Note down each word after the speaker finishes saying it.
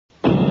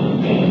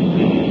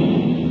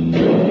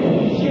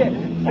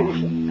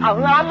I'm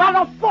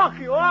not fuck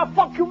you. I'll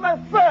fuck you,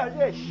 man, first.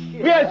 Yeah,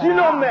 shit. Yes, you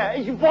know, man.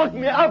 If you fuck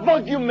me, I'll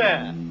fuck you,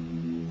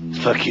 man.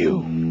 Fuck You,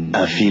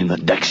 un film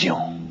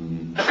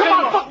d'action. Come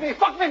on, fuck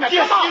me, man.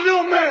 Yes, Come on. you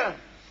know, man.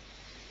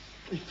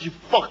 If you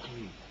fuck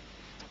me,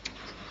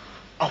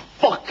 I'll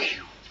fuck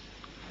you.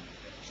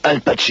 Al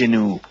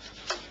Pacino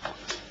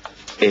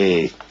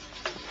et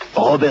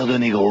Robert De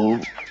Niro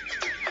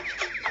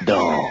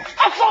dans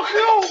I'll fuck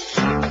you.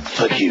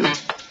 Fuck You,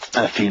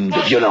 un film de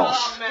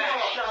violence.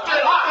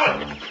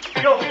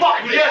 Yo,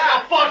 fuck me. Yes,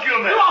 I'll fuck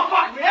you, man. You don't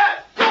fuck me, eh?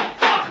 You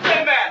fuck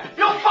me, man.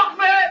 You fuck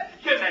me.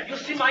 Yeah, man. You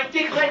see my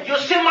dick, man? You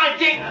see my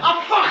dick?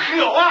 I'll fuck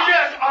you, huh?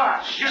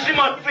 Yes, you see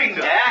my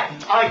finger? Yeah?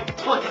 I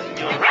put it in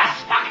your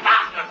ass, fuck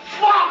bastard.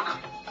 Fuck.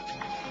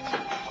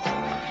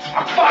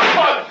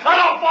 Fuck, I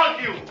don't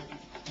fuck you.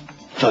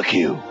 Fuck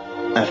You,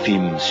 un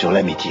film sur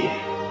l'amitié.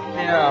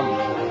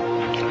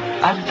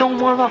 I don't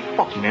wanna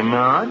fuck me, man.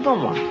 I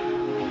don't want.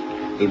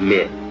 Hey,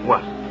 man.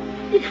 What?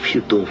 If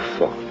you don't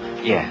fuck,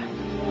 Yeah.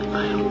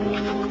 I will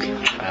fuck you.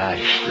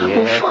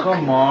 Yeah, fuck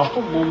come you. on.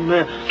 Come on,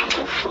 man.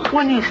 I'll fuck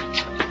When you...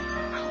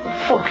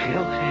 fuck Okay, you.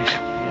 okay.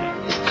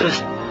 Yeah. It's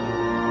just...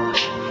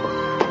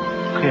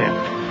 Okay.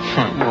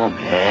 Come on,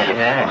 man.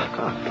 Yeah.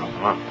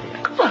 Come on.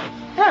 Come on.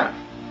 Yeah.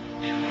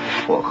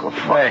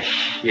 Fuck.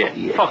 Shit.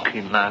 Yeah.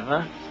 Fucking man,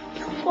 huh?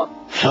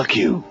 Fuck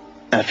You,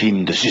 un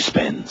film de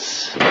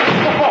suspense. Come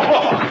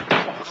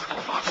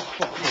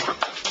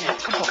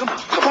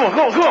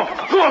on,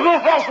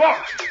 fuck.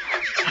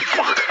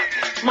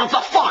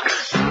 Motherfucker.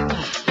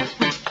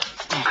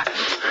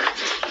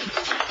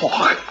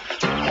 Fuck.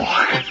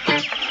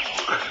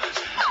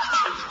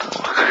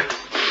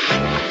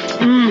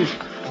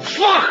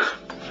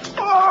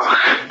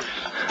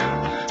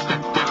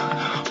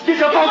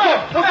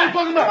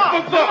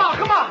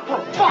 Come on.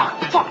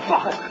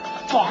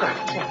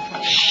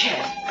 Fuck.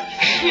 Shit.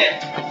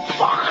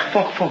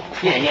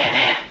 Fuck.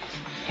 Yeah.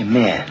 Hey,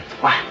 man.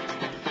 What?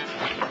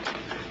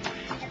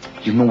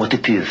 You know what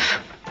it is?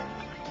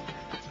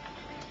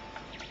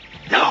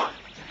 No.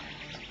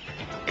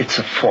 It's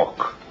a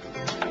fuck.